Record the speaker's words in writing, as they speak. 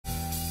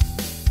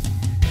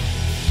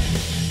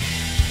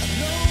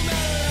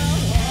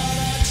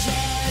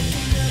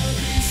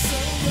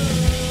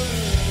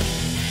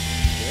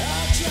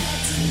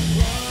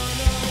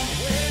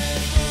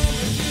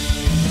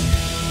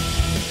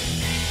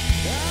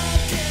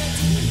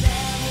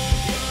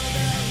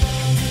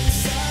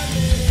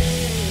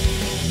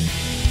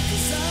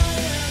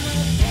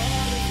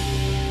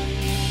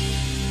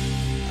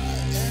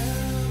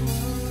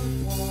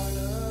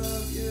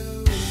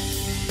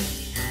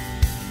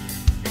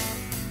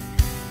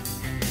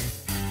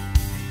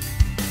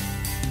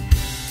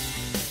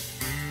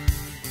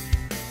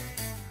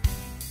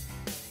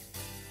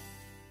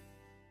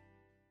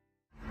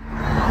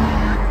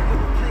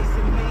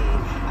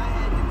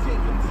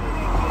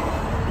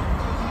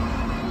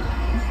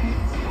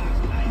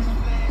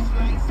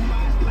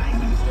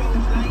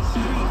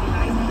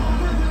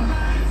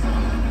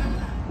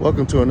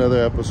Welcome to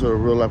another episode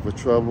of Real Life with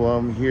Trouble.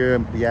 I'm here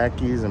in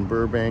Yakies in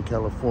Burbank,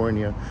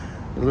 California.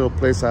 A little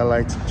place I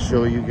like to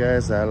show you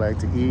guys that I like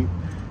to eat,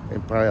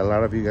 and probably a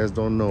lot of you guys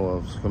don't know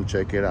of, so come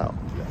check it out.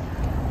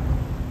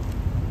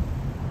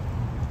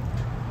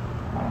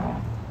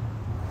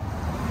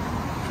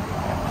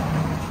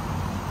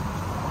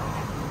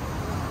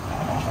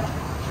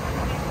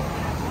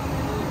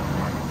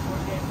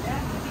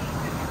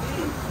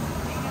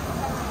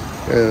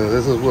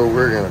 This is what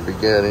we're gonna be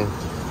getting.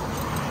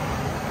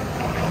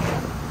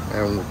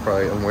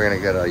 And we're gonna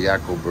get a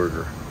Yakie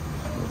burger.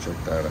 We'll check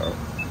that out.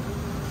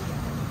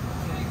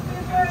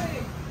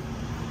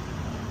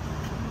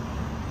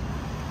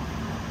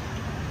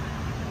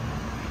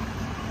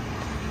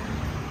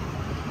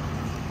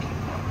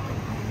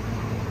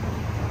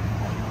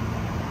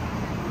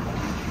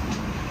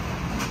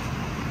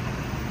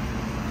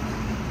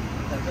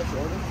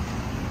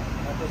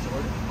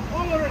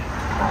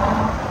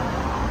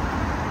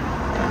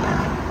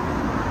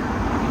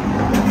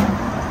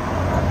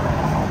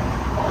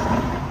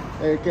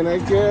 Hey, can I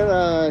get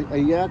a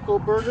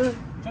Yakie burger?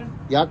 Sure.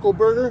 Yakie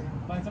burger?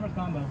 By itself or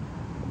combo?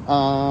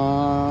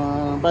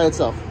 By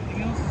itself.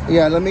 Anything else?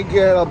 Yeah, let me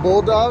get a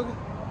bulldog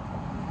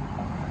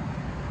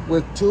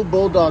with 2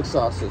 bulldog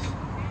sauces. Just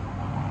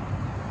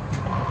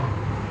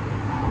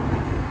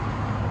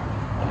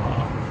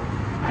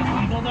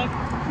one bulldog?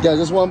 Yeah,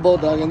 just 1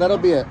 bulldog, and that'll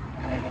be it.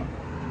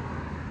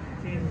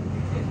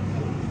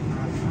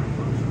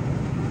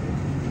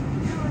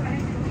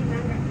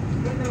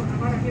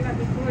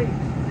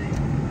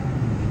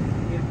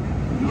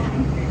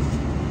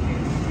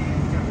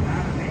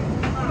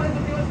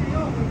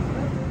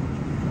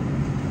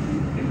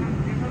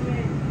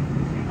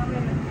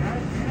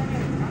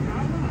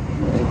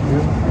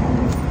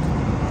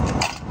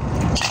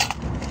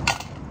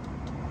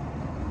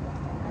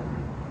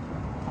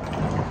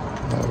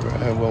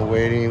 While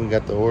waiting, we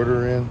got the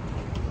order in.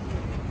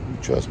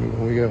 Trust me,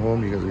 when we get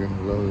home, you guys are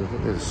gonna love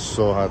it. It's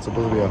so hot. It's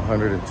supposed to be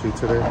 102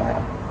 today.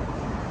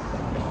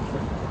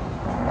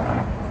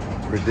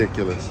 It's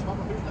ridiculous.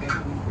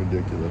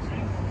 Ridiculous.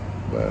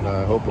 But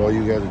I hope all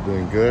you guys are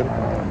doing good.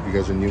 If you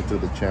guys are new to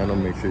the channel,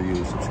 make sure you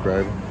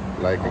subscribe,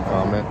 like, and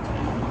comment.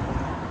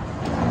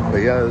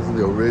 But yeah, this is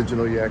the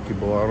original Yakie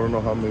bowl. I don't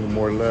know how many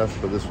more left,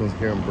 but this one's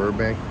here in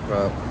Burbank,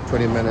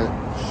 20-minute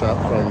shot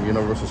from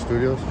Universal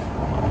Studios.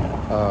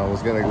 I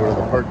was gonna go to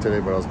the park today,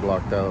 but I was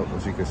blocked out,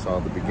 as you guys saw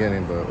at the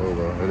beginning. But oh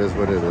well, it is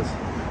what it is.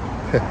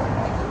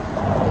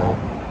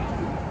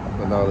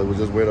 But now we'll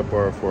just wait up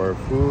for our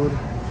food,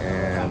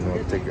 and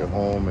we'll take it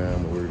home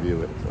and we'll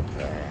review it. So,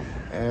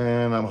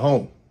 and I'm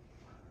home.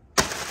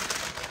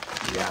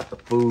 Got the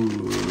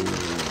food.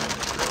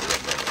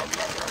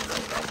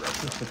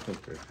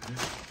 Okay.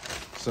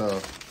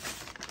 So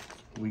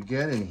we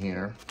get in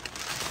here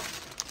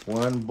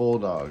 1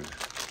 bulldog.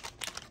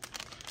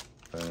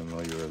 I didn't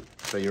know you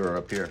were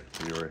up here.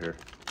 You were here.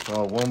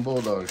 Oh, 1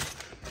 bulldog.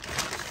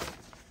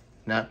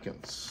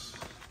 Napkins.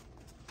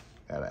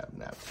 Gotta have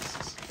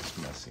napkins. It's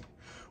messy.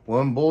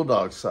 1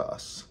 bulldog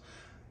sauce.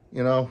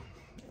 You know,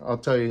 I'll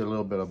tell you a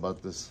little bit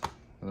about this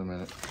in a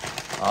minute.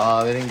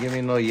 They didn't give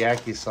me no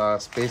Yakie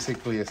sauce.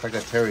 Basically, it's like a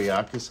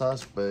teriyaki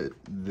sauce, but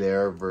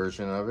their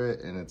version of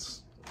it, and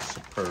it's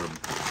superb.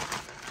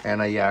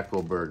 And a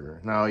Yakie burger.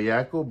 Now, a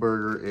Yakie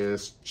burger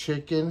is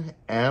chicken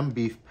and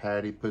beef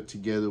patty put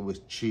together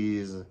with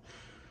cheese.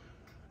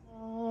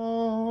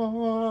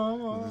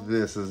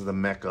 This is the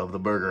mecca of the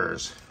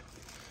burgers.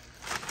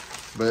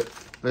 But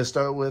let's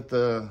start with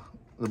the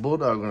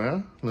bulldog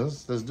one, huh?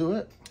 Let's do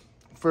it.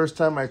 First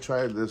time I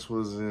tried this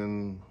was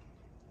in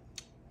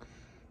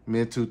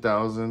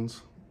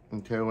mid-2000s.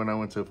 Okay,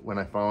 when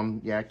I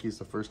found Yakies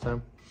the first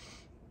time.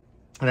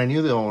 And I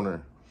knew the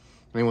owner.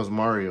 His name was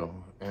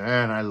Mario. And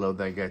man, I love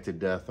that guy to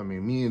death. I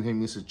mean, me and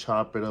him used to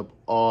chop it up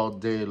all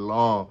day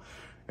long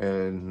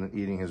and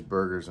eating his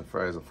burgers and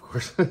fries, of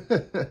course.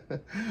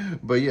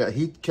 But yeah,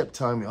 he kept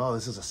telling me, oh,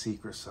 this is a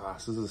secret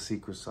sauce. This is a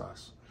secret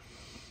sauce.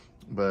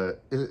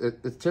 But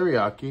it's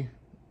teriyaki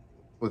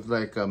with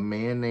like a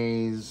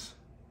mayonnaise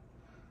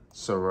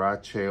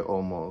sriracha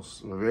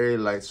almost. A very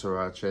light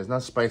sriracha. It's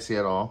not spicy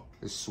at all.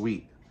 It's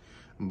sweet.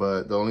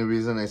 But the only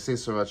reason I say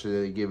sriracha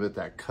is they give it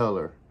that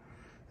color,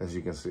 as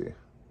you can see.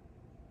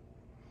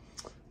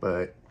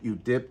 But you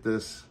dip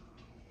this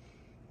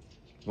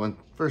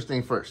first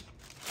thing first.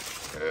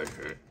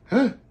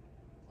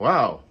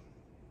 Wow.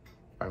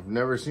 I've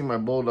never seen my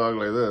bulldog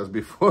like this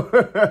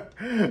before.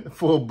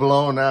 Full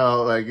blown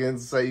out, like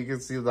inside you can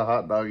see the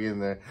hot dog in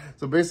there.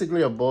 So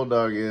basically a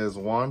bulldog is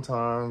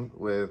wonton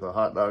with a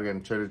hot dog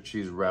and cheddar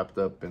cheese wrapped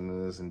up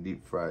in this and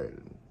deep fried.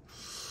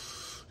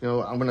 You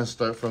know, I'm gonna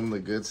start from the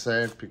good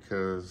side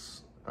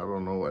because I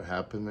don't know what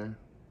happened there.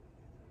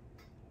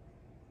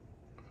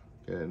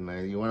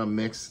 And you want to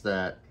mix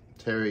that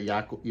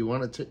teriyaki. You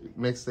want to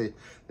mix the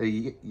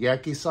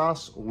Yakie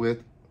sauce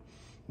with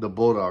the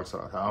bulldog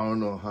sauce. I don't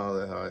know how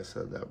the hell I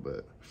said that,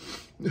 but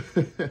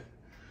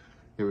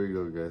here we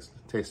go, guys.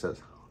 Taste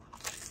this.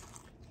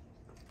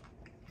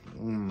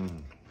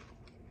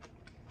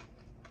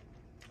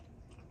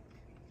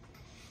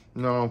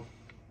 No,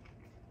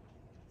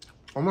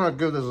 I'm gonna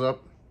give this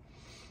up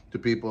to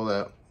people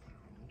that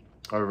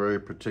are very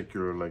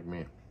particular like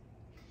me.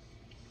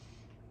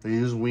 They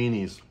use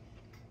weenies.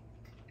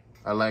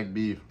 I like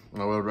beef.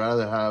 I would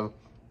rather have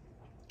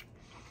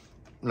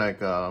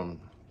like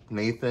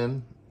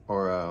Nathan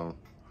or I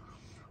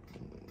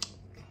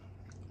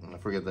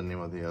forget the name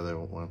of the other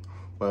one,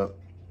 but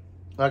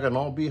like an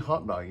all beef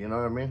hot dog. You know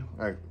what I mean?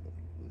 Like,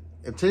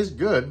 it tastes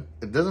good.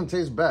 It doesn't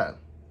taste bad,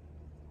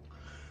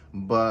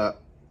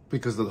 but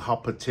because of how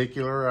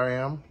particular I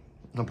am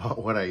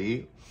about what I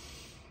eat,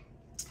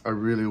 I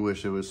really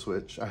wish it would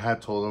switch. I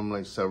had told him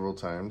like several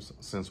times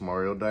since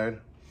Mario died.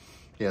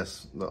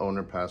 Yes, the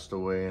owner passed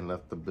away and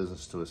left the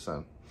business to his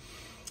son.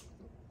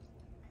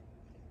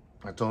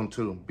 I told him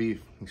too,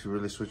 beef. You should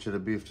really switch it to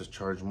beef, just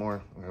charge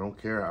more. I don't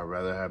care, I'd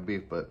rather have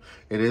beef, but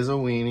it is a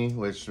weenie,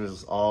 which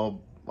is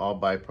all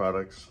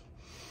byproducts.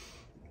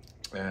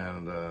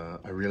 And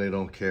I really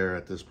don't care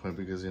at this point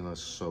because, you know,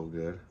 it's so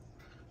good.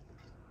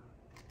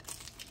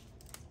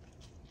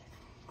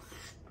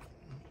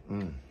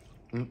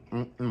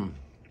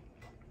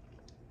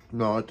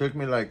 No, it took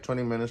me like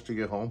 20 minutes to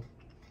get home.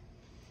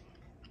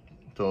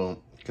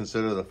 So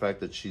consider the fact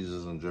that cheese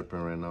isn't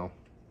dripping right now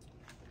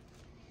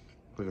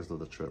because of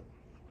the trip.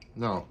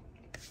 Now,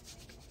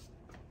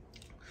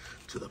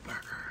 to the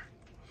burger.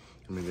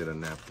 Let me get a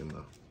napkin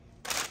though.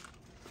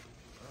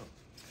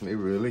 They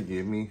really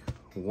gave me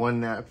one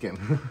napkin.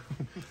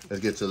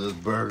 Let's get to this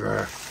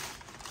burger.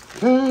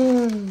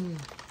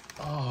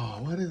 Oh,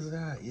 what is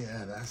that?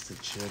 Yeah, that's the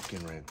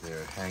chicken right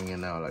there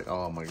hanging out. Like,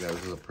 oh my God,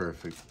 this is a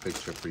perfect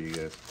picture for you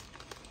guys.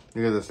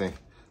 Look at this thing.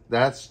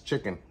 That's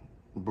chicken.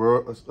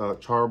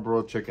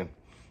 Charbroiled chicken.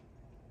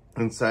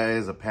 Inside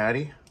is a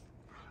patty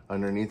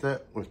underneath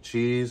it with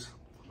cheese.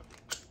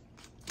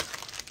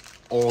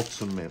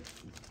 Ultimate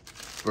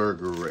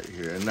burger right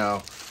here. And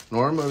now,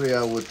 normally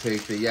I would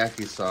take the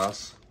Yakie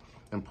sauce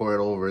and pour it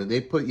over. They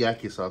put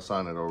Yakie sauce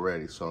on it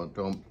already, so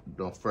don't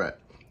fret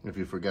if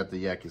you forget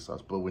the Yakie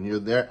sauce. But when you're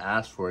there,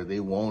 ask for it. They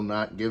will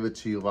not give it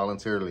to you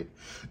voluntarily.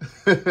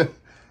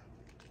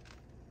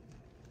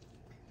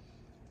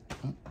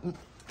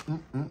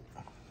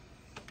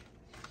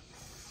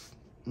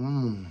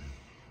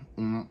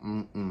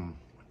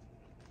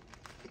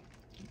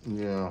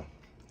 Yeah.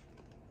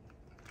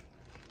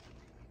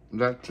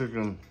 That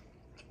chicken.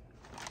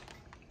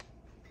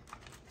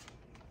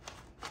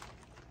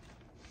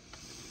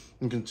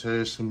 You can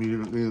taste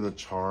immediately the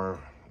char.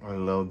 I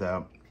love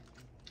that.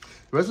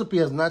 The recipe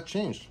has not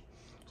changed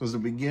since the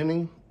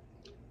beginning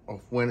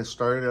of when it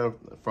started,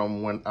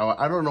 from when,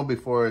 I don't know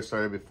before it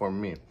started before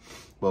me,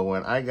 but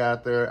when I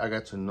got there, I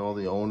got to know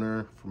the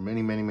owner for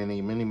many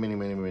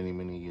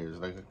years,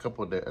 like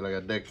like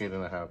a decade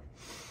and a half.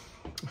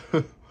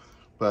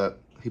 But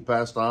he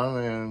passed on,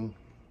 and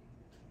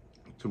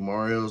to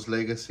Mario's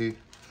legacy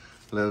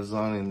lives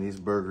on in these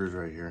burgers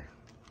right here.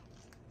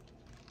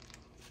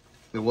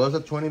 It was a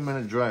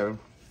 20-minute drive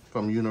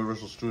from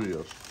Universal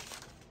Studios.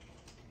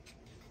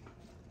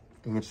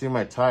 You can see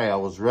my tie. I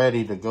was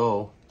ready to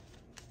go.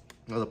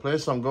 Now the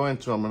place I'm going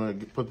to, I'm gonna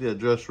put the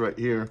address right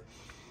here.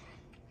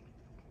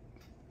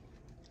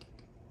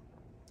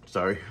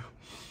 Sorry.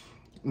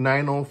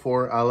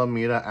 904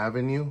 Alameda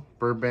Avenue,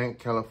 Burbank,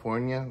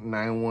 California,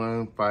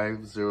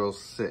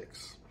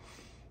 91506.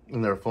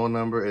 And their phone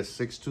number is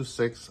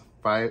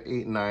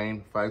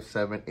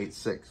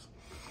 626-589-5786.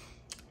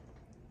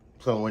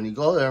 So when you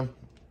go there,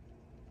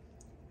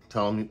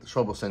 tell them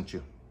Trouble sent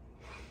you.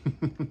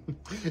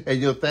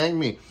 And you'll thank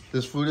me.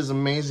 This food is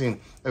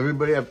amazing.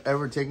 Everybody I've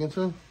ever taken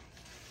to,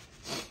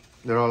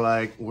 they're all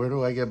like, where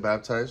do I get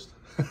baptized?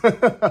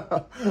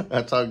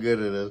 That's how good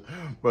it is.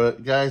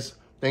 But guys,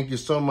 thank you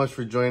so much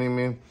for joining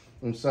me.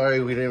 I'm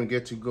sorry we didn't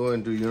get to go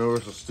and do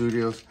Universal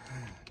Studios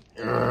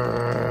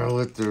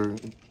with their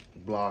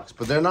blocks,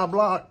 but they're not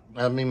blocked.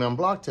 I mean, I'm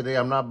blocked today.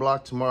 I'm not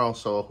blocked tomorrow.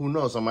 So who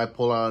knows? I might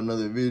pull out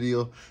another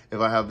video if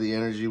I have the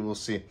energy. We'll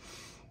see.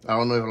 I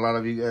don't know if a lot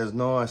of you guys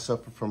know, I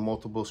suffer from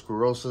multiple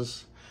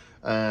sclerosis,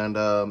 and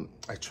I'm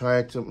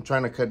trying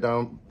to cut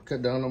down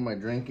on my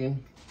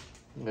drinking,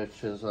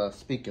 which is,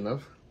 speaking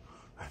of,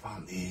 I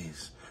found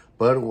these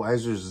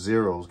Budweiser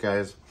Zeros,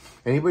 guys.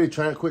 Anybody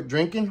trying to quit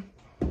drinking?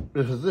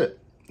 This is it.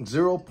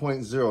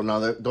 0.0.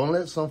 Now, don't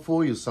let some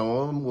fool you. Some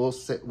of them will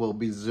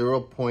be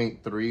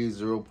 0.3,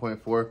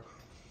 0.4.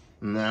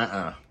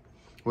 Nah,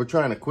 we're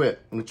trying to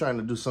quit. We're trying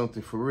to do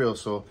something for real.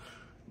 So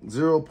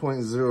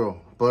 0.0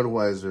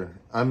 Budweiser.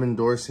 I'm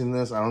endorsing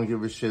this. I don't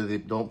give a shit. They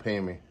don't pay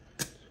me.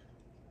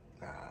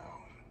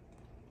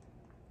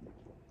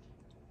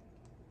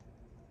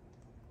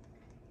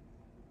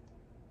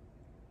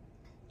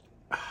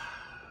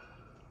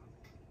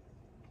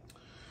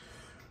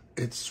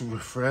 It's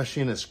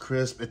refreshing, it's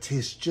crisp, it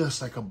tastes just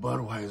like a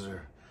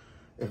Budweiser.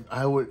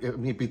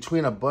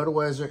 Between a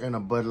Budweiser and a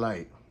Bud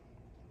Light.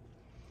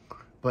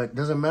 But it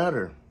doesn't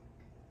matter.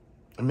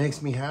 It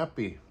makes me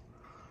happy.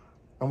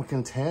 I'm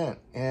content,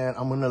 and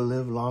I'm gonna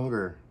live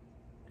longer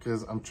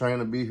because I'm trying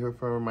to be here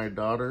for my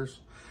daughters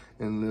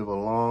and live a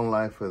long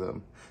life with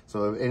them.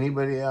 So if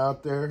anybody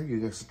out there, you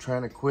guys are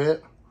trying to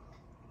quit,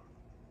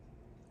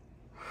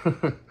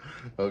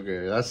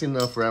 Okay, that's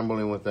enough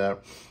rambling with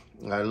that.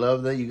 I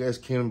love that you guys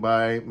came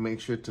by. Make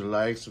sure to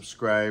like,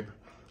 subscribe,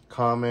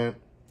 comment.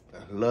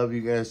 I love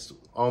you guys,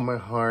 all my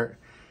heart.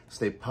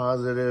 Stay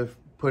positive.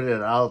 Put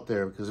it out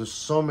there because there's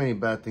so many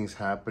bad things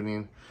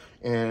happening.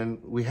 And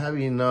we have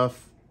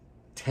enough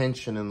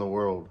tension in the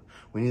world.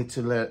 We need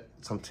to let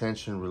some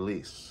tension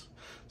release.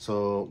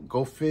 So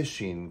go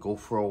fishing, go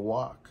for a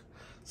walk.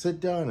 Sit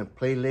down and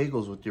play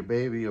Legos with your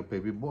baby or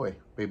baby boy,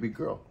 baby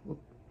girl,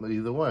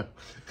 either one.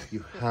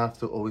 You have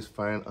to always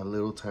find a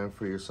little time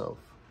for yourself.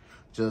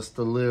 Just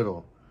a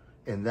little.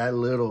 And that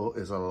little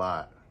is a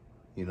lot.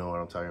 You know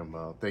what I'm talking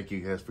about. Thank you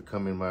guys for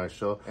coming to my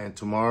show. And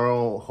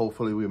tomorrow,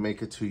 hopefully we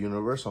make it to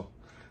Universal.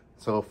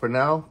 So for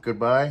now,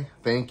 goodbye.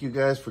 Thank you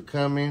guys for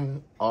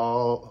coming.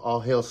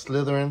 All hail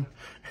Slytherin.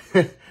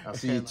 I'll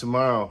see you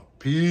tomorrow.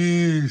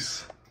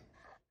 Peace.